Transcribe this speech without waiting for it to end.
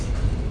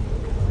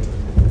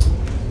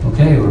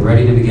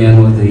ready to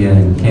begin with the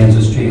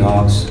Kansas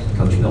Jayhawks,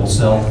 Coach Bill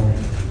Self,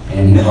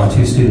 and he brought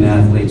two student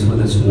athletes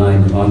with us tonight,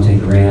 Devonte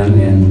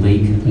and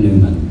Malik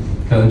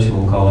Newman. Coach,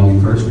 we'll call on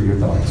you first for your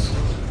thoughts.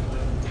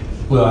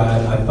 Well,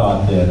 I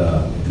thought that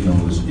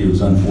it was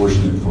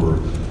unfortunate for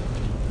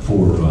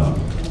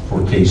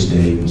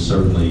K-State, and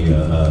certainly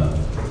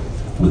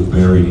with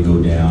Barry to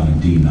go down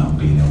and D not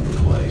being able to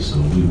play. So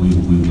we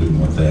wouldn't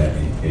want that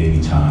at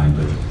any time.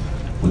 But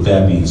with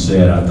that being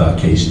said, I thought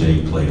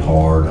K-State played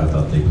hard. I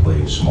thought they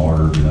played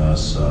smarter than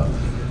us.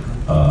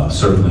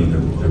 Certainly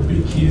their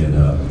big kid,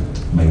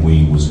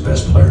 Mayween, was the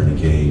best player in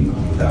the game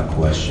without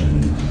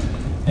question.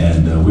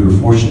 And we were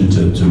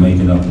fortunate to make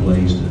enough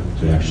plays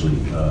to actually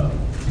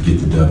get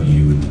the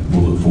W. And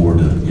we'll look forward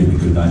to getting a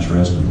good night's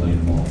rest and playing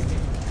tomorrow.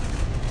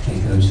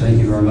 Okay, Coach, thank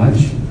you very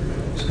much.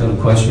 Let's go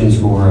to questions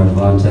for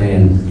Devonte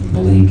and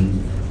Malik.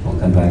 We'll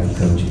come back to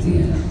Coach at the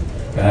end.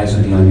 Guys,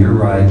 will be on your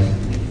right,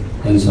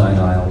 inside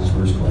aisles.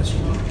 First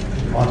question.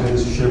 Devonte,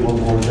 this is Shea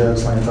Woodward,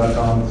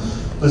 Jayhawks.com.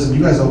 Listen,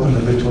 you guys opened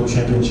the Big 12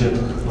 championship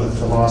with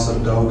the loss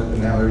of Doak,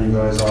 and now here you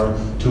guys are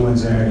 2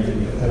 wins in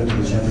and headed to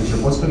the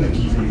championship. What's been the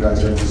key for you guys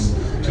during this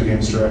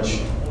 2-game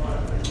stretch?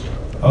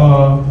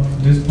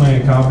 Just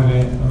playing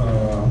confident.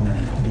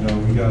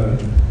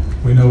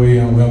 We know we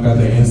don't got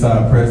that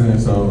inside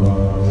presence, so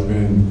we've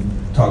been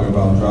talking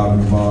about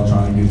driving the ball,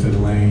 trying to get to the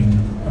lane,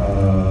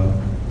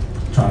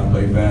 trying to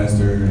play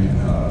faster,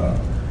 and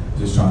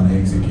just trying to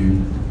execute.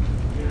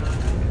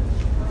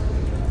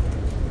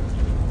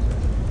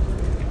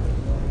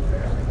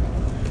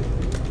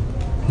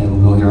 Okay,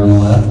 we'll go here on the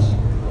left,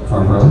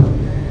 front row.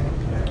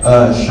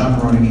 Sean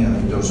Roney,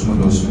 Dos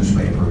Mundos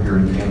newspaper here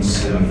in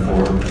Kansas City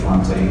for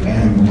Devonte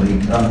and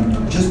Malik.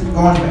 Just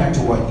going back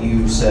to what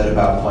you said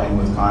about playing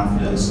with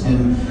confidence,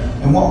 in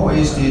what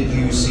ways did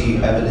you see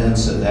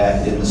evidence of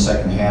that in the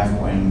second half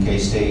when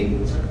K-State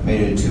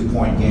made it a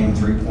 2-point game,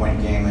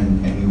 3-point game,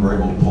 and you were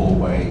able to pull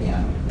away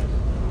again?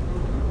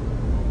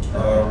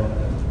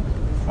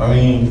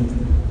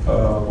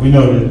 We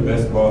know that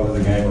basketball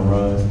is a game of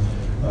runs.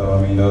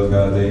 Those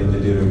guys, they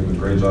did a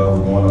great job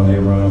of going on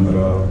their run, but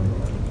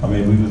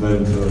we was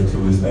able to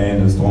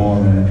withstand the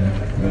storm,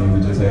 and we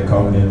just had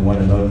confidence in one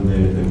another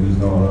that we was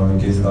going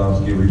to get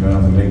stops, get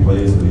rebounds, and make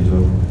plays for each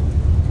other.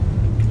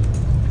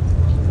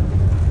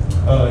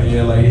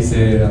 Like he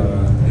said,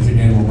 it's a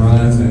game of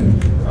runs,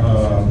 and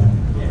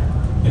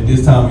at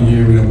this time of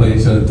year, we don't play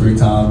each other 3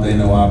 times. They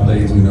know our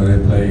plays, we know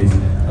their plays.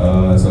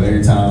 So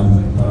every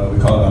time we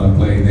called out a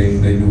play,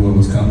 they knew what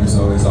was coming.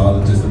 So it's all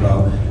just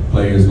about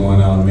players going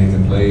out and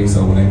making plays.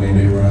 So when they made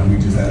their run, we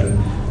just had to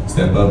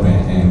step up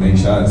and make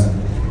shots.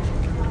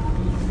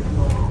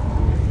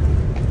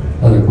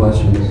 Other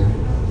questions?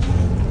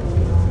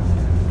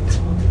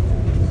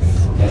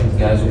 Okay,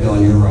 guys, will go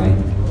on your right.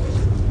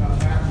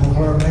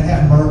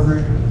 Manhattan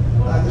Mercury.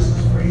 This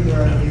is for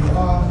either of you.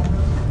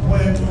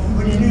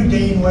 When you knew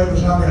Dean Wade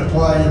was not going to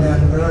play, and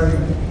then Barry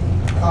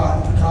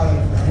caught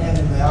a hand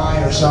in the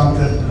eye or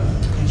something,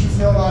 did you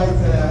feel like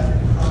that?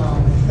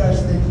 You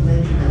guys think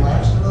maybe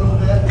relaxed a little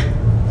bit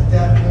at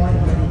that point?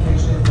 Maybe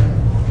K-State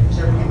was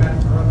ever get back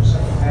to the run the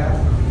second half?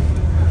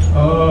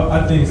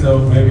 I think so,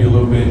 maybe a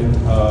little bit.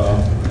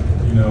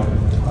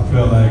 I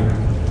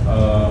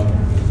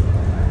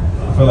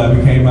felt like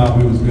we came out,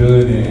 we was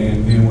good,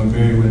 and then when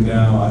Barry went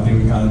down, I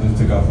think we kind of just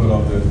took our foot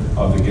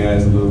off the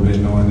gas a little bit,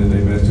 knowing that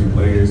their best 2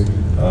 players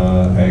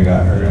had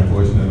got hurt,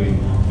 unfortunately,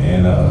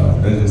 and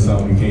that's just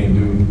something we can't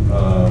do.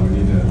 We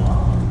need to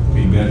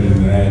be better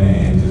than that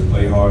and just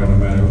play hard no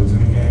matter who's in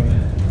the game.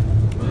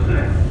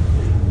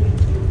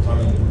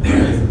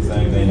 It's the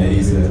same thing that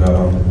he said.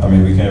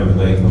 We can't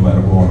relax no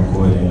matter who on the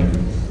court, and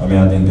I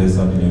think that's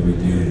something that we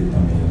did.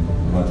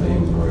 I'll tell you, he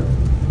was right.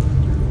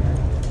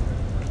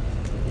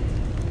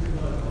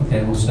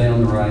 Okay, we'll stay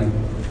on the right,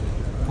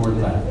 toward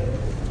the back.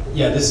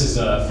 Yeah, this is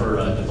for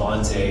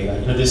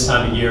Devonte. This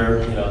time of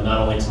year, not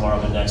only tomorrow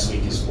but next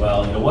week as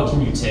well. What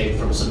can you take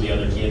from some of the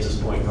other Kansas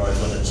point guards,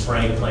 whether it's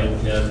Frank playing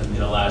with him,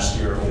 last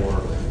year,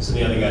 or some of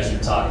the other guys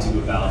you've talked to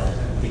about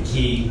the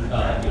key,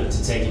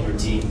 to taking your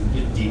team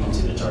deep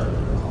into the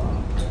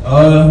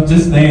tournament?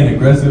 Just staying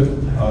aggressive,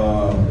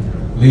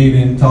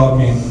 leading,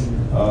 talking,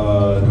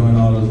 doing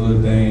all those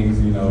little things.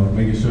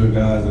 Making sure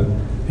guys'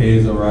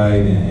 heads are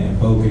right and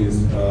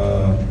focused.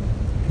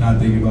 Not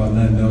thinking about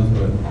nothing else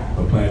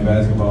but playing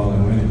basketball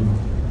and winning.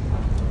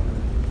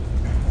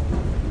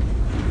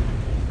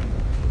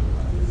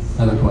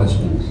 Other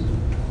questions?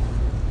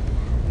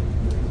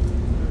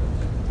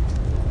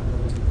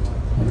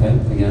 Okay,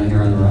 again,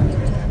 here on the right.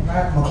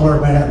 Matt McClure,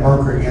 Manhattan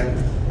Mercury again.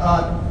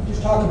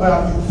 Just talk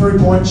about the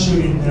 3-point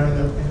shooting there.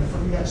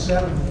 You got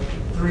 7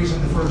 threes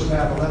in the first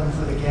half, 11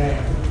 for the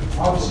game.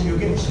 Obviously, you're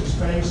getting some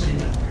spacing.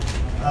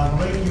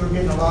 Malik, you were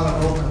getting a lot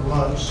of open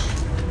looks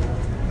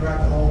throughout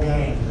the whole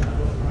game.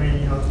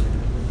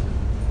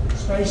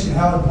 Spacing,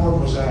 how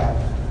important was that?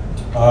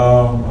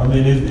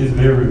 It's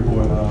very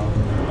important.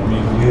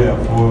 We have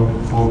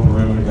four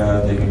perimeter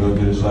guys. They can go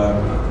get a shot,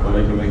 or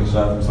they can make a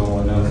shot from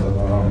someone else. So,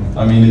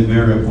 it's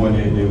very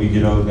important that we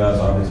get those guys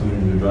the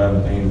opportunity to drive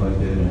and things like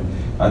that.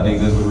 And I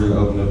think that's what really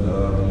opened up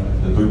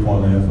the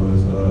three-point land for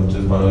us,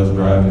 just by us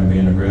driving and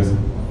being aggressive.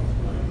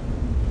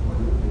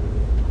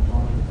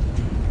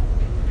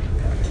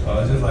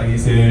 Just like he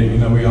said, you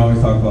know, we always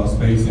talk about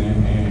spacing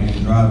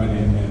and driving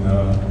and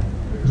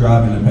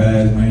driving the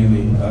pass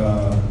mainly.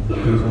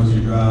 Because once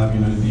you drive,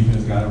 you know, the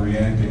defense got to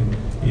react and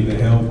either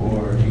help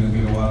or you're going to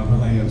get a wild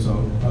layup.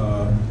 So,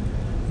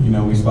 you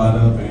know, we spot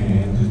up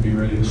and just be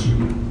ready to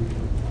shoot.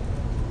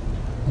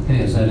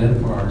 Okay, is that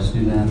it for our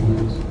student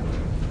athletes?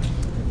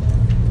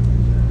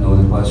 No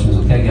other questions?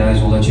 Okay,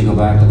 guys, we'll let you go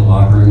back to the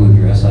locker room with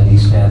your SID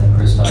staff,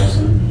 Chris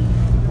Tyson.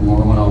 For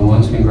more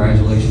one-on-ones,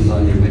 congratulations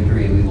on your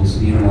victory, and we will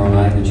see you tomorrow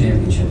night in the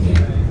championship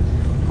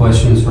game.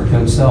 Questions for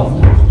Coach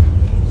Selfman?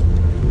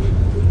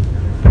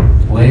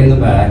 Way in the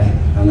back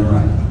on the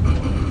right.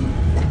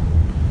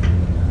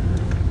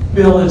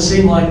 Bill, it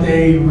seemed like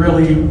they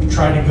really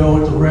tried to go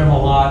at the rim a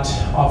lot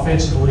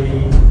offensively,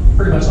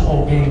 pretty much the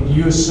whole game. Do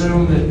you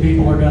assume that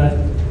people are going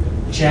to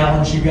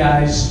challenge you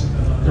guys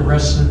the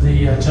rest of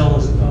the until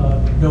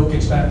Bill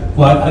gets back?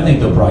 Well, I think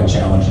they'll probably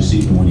challenge us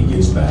even when he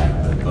gets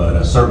back.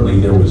 But certainly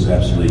there was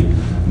absolutely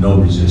no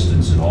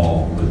resistance at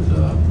all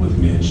with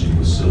Mitch and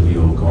with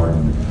Silvio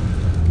Garden,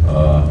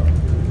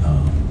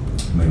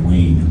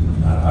 McWeen.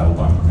 I hope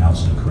I'm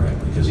pronouncing it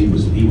correctly, because he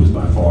was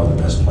by far the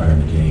best player in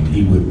the game.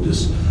 He would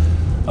just.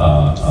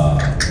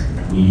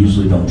 We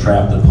usually don't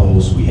trap the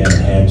post. We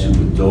haven't had to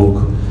with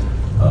Doak.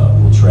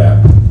 We'll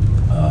trap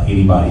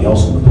anybody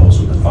else on the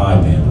post with the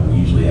 5-man, but we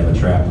usually have a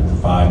trap with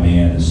the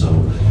 5-man, and so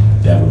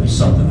that would be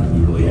something that we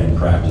really hadn't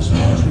practiced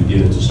much. We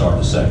did it to start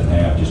the second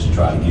half just to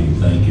try to get him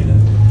thinking,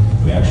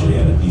 and we actually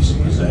had a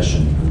decent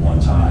possession at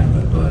one time.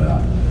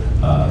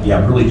 But yeah,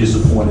 I'm really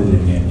disappointed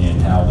in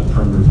how the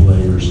perimeter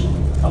players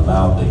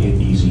allowed the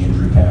easy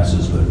entry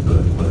passes,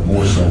 but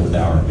more so with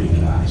our big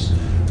guys.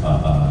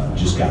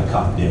 Just got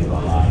caught dead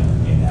behind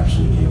and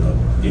absolutely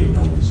gave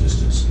no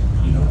resistance,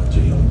 you know, to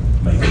him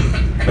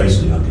making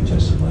basically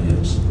uncontested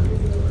layups.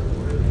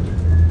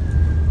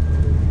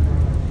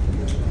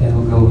 Okay,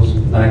 we'll go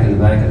back in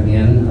the back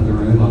again of the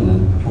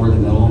room toward the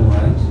middle on the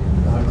right.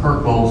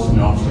 Kurt Bolson,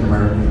 Austin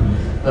American.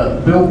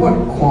 Bill,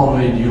 what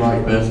quality do you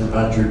like best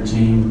about your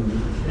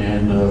team,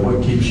 and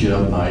what keeps you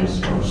up nights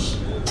most?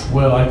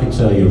 Well, I can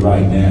tell you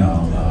right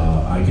now,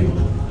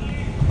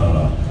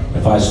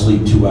 if I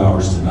sleep 2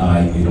 hours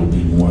tonight, it'll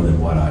be more than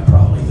what I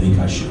probably think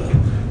I should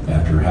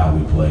after how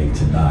we played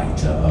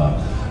tonight.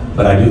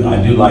 But I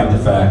do like the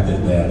fact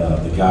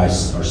that the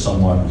guys are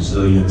somewhat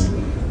resilient.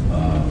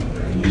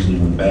 Usually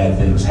when bad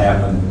things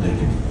happen,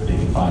 they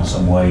can find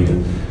some way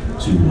to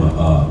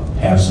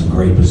have some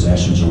great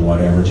possessions or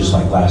whatever. Just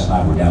like last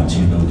night, we're down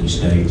 10 to Okie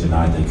State.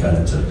 Tonight they cut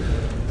it to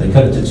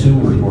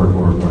 2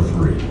 or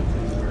 3.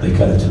 They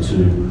cut it to 2,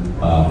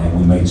 and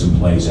we made some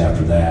plays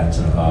after that.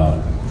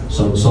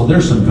 So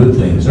there's some good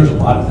things. There's a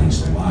lot of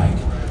things to like.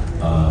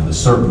 But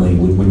certainly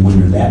when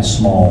you're that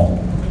small,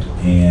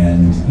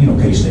 and you know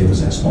K-State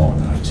was that small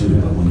tonight too,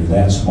 but when you're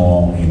that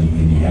small and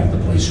you have to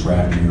play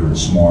scrappier and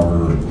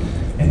smarter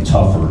and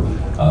tougher,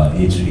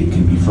 it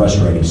can be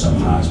frustrating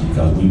sometimes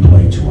because we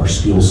play to our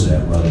skill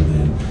set rather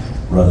than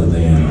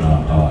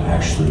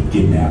actually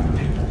getting after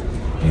people.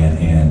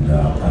 And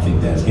I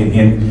think that's and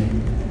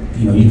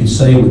you know, you could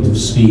say with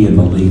Steve and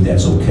Malik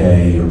that's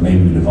okay, or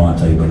maybe with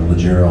Devonte, but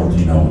Legero,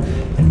 you know,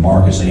 and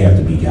Marcus, they have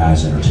to be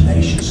guys that are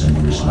tenacious, and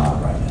we're just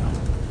not right now.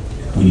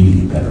 We need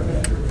to get better at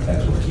that.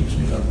 That's what keeps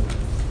me up.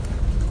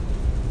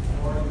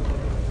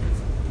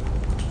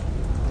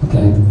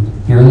 Okay,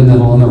 here in the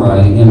middle on the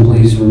right, again,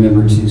 please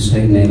remember to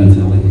state name and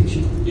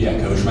affiliation. Yeah,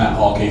 Coach Matt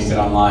Hall, K-State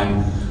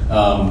Online.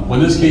 When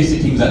this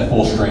K-State team's at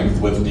full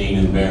strength with Dean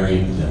and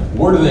Barry,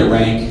 where do they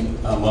rank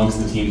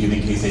amongst the teams you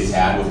think K-State's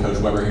had with Coach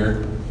Weber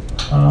here?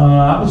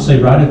 I would say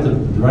right at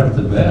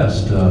the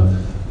best.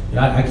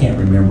 I can't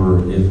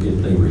remember if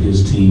they were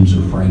his teams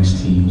or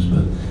Frank's teams,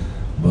 but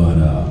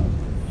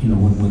you know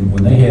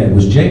when they had,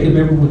 was Jacob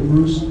ever with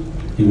Bruce?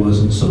 He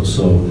wasn't.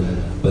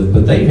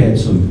 But they've had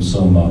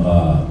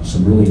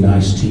some really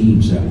nice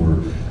teams that were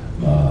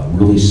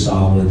really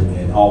solid,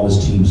 and all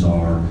his teams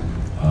are.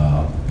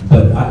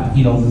 But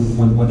you know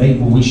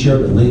when we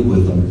shared the league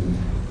with them,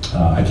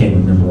 I can't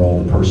remember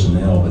all the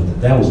personnel, but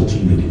that was a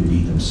team that didn't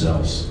beat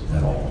themselves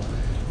at all.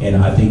 And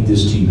I think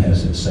this team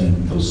has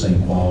those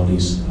same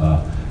qualities.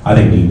 I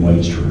think Dean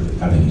Wade's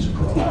terrific. I think he's a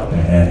pro.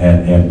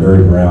 And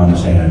Barry Brown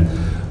has had,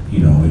 you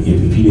know,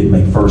 if he didn't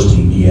make first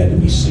team, he had to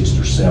be 6th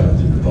or 7th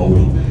in the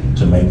voting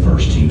to make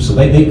first team. So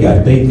they've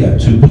got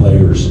 2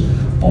 players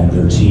on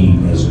their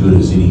team as good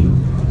as any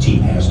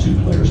team has 2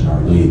 players in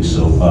our league.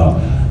 So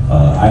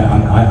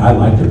I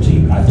like their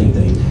team, and I think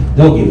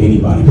they'll give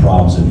anybody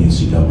problems in the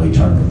NCAA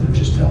tournament. They're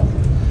just healthy.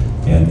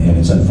 And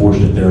it's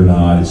unfortunate they're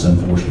not. It's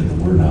unfortunate that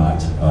we're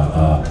not.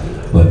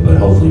 But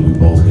hopefully we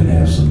both can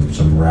have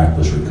some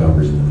miraculous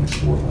recoveries in the next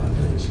 4 or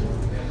 5 days.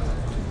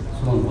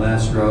 So on the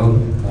last row,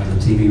 the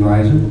TV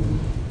riser.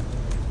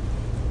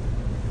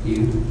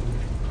 You.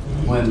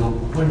 Wendell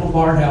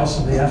Barnhouse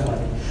of the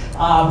Athletic.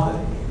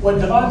 What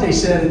Devonte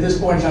said, at this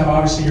point in time,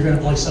 obviously you're going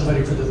to play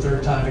somebody for the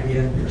 3rd time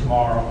again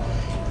tomorrow.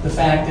 The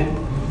fact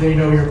that they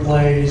know your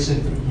plays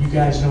and you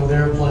guys know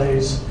their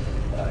plays,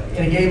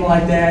 in a game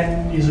like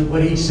that, is it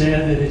what he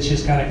said, that it's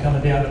just kind of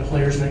coming down to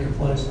players making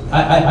plays?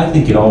 I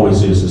think it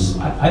always is.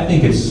 I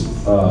think it's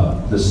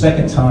the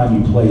second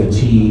time you play a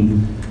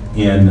team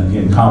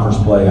in conference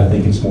play, I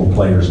think it's more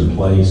players than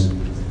plays.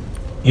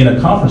 In a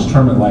conference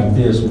tournament like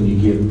this, when you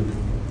get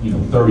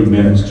 30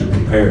 minutes to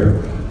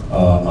prepare,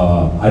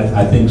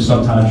 I think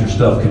sometimes your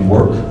stuff can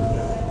work,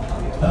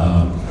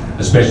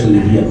 especially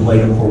if you haven't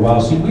played them for a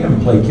while. See, we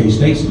haven't played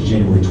K-State since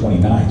January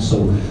 29th,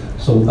 so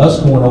us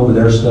going over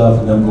their stuff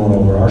and them going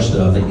over our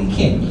stuff, you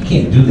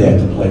can't do that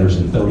to players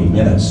in 30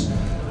 minutes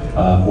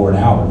or an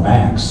hour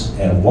max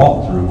at a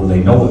walkthrough where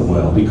they know it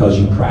well, because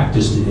you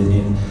practiced it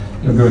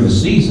during the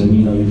season.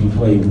 If you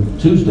play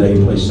Tuesday,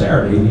 you play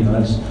Saturday,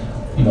 that's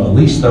at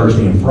least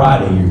Thursday and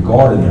Friday you're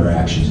guarding their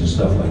actions and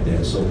stuff like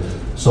that.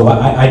 So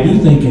I do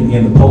think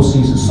in the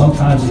postseason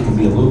sometimes it can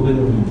be a little bit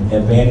of an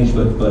advantage,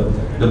 but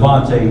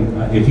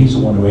Devonte, if he's the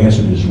one who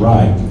answered this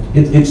right,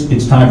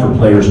 it's time for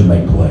players to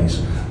make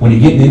plays. When you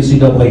get in the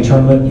NCAA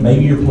tournament,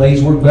 maybe your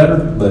plays work better,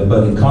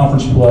 but in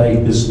conference play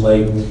this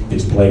late,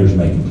 it's players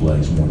making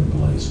plays more than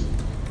plays.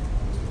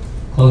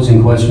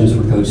 Closing questions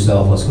for Coach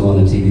Self. Let's go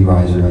on the TV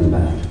riser in the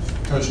back.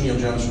 Coach Neil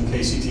Jones from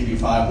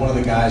KCTV5. One of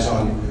the guys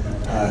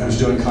who's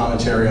doing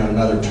commentary on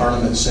another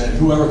tournament said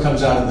whoever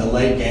comes out in the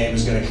late game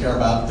is going to care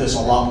about this a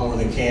lot more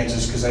than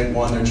Kansas because they've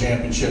won their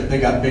championship. They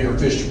got bigger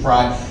fish to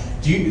fry.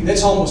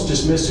 That's almost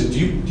dismissive.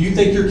 Do you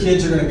think your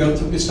kids are going to go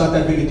through? It's not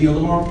that big a deal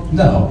tomorrow?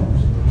 No.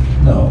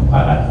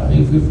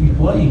 If you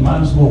play, you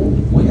might as well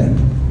win.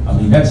 I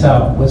mean, that's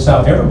how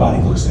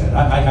everybody looks at it.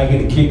 I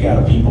get a kick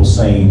out of people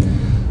saying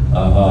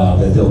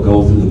that they'll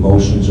go through the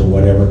motions or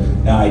whatever.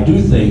 Now, I do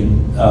think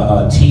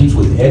teams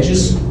with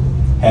edges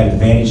have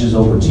advantages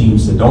over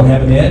teams that don't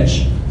have an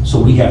edge,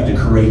 so we have to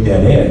create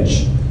that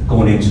edge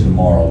going into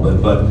tomorrow.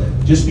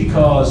 But just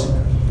because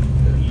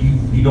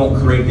you don't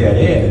create that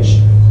edge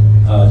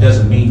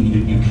doesn't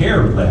mean you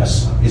care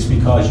less. It's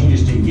because you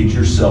just didn't get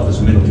yourself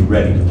as mentally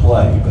ready to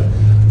play.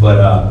 But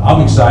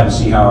I'm excited to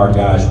see how our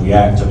guys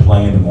react to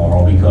playing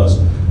tomorrow, because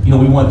we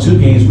won 2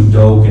 games with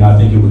Doak, and I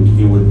think it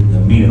would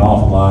mean an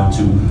awful lot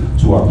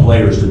to our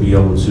players to be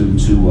able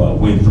to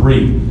win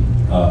 3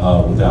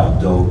 without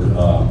Doak.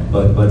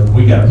 But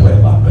we got to play a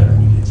lot better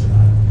than we did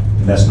tonight,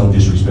 and that's no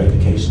disrespect to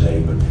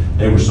K-State, but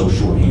they were so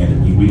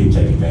short-handed. We didn't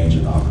take advantage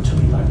of the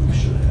opportunity like we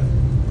should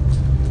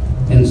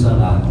have.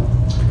 Inside aisle.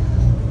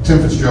 Tim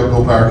Fitzgerald,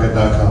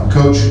 GoPowerCat.com.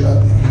 Coach, you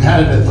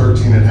had it at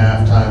 13 at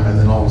halftime, and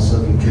then all of a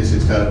sudden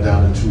K-State's got it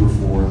down to 2 or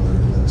 4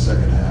 in the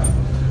second half.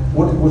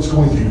 What's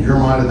going through your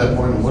mind at that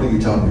point, and what are you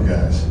telling your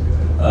guys?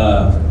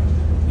 I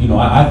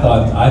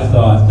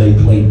thought they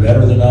played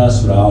better than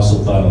us, but I also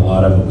thought a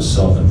lot of it was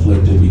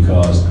self-inflicted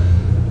because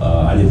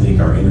I didn't think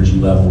our energy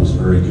level was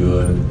very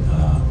good.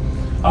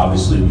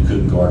 Obviously, we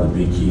couldn't guard a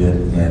big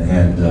kid,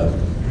 and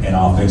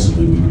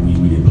offensively,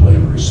 we didn't play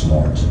very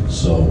smart.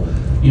 So,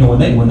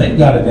 when they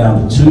got it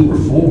down to 2 or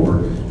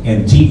 4,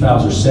 and team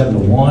fouls are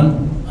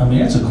 7-1, I mean,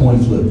 that's a coin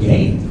flip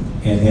game.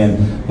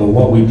 But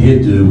what we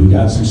did do, we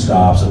got some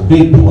stops. A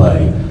big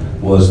play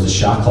was the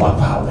shot clock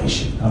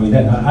violation. I mean,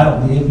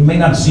 it may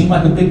not seem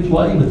like a big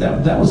play, but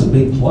that was a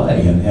big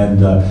play, and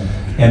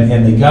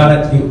they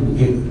got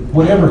it,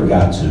 whatever it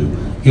got to.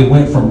 It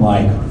went from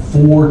like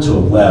 4 to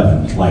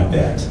 11 like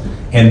that,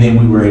 and then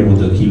we were able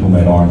to keep them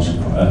at arms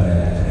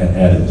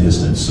at a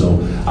distance. So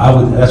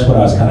that's what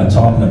I was kind of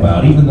talking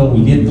about. Even though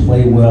we didn't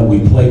play well, we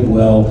played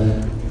well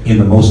in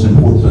the most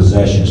important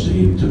possessions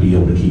to be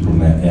able to keep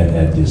them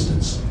at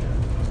distance.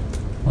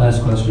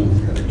 Last question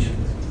for Coach,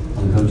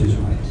 on Coach's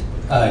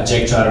right.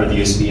 Jake Trotter with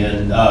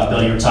ESPN.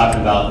 Bill, you were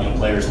talking about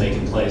players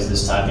making plays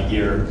this time of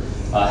year.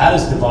 How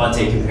does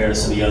Devonte compare to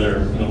some of the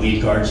other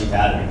lead guards you've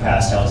had in the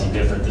past? How is he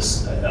different?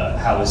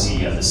 How is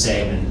he the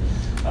same?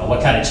 And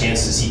what kind of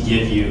chance does he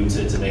give you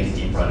to make a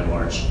deep run in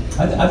March?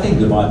 I think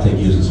Devonte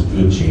gives us a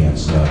good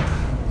chance,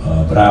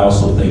 but I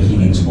also think he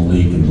needs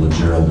Malik and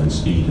LeGerald and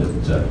Speed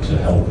to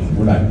help him.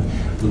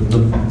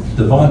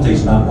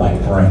 Devonte's not like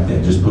Frank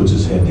that just puts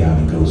his head down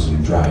and goes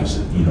and drives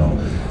it.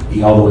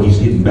 Although he's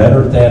getting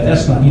better at that,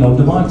 that's not.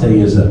 Devonte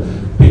is a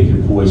pick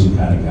your poison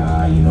kind of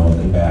guy. If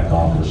they back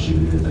off, they'll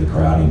shoot it. If they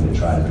crowd him, they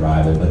try to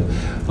drive it.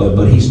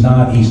 But he's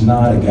not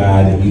a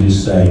guy that you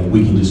just say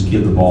we can just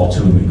give the ball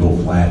to him and go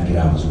flat, get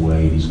out of his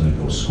way, and he's going to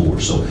go score.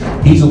 So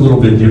he's a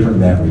little bit different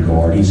in that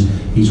regard.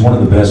 He's one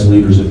of the best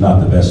leaders, if not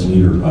the best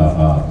leader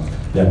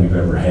that we've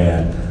ever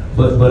had.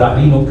 But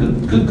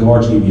good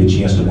guards give you a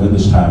chance to win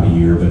this time of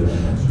year.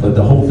 But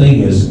the whole thing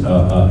is,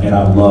 and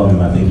I love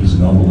him. I think he's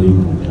an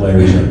unbelievable player.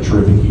 He's had a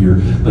terrific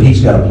year. But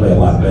he's got to play a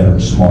lot better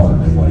and smarter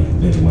than what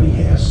he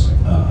has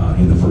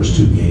in the first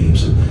 2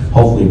 games. And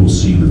hopefully we'll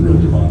see the real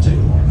Devonte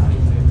tomorrow night.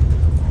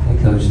 Hey,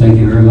 Coach, thank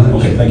you very much.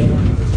 Okay, thank you.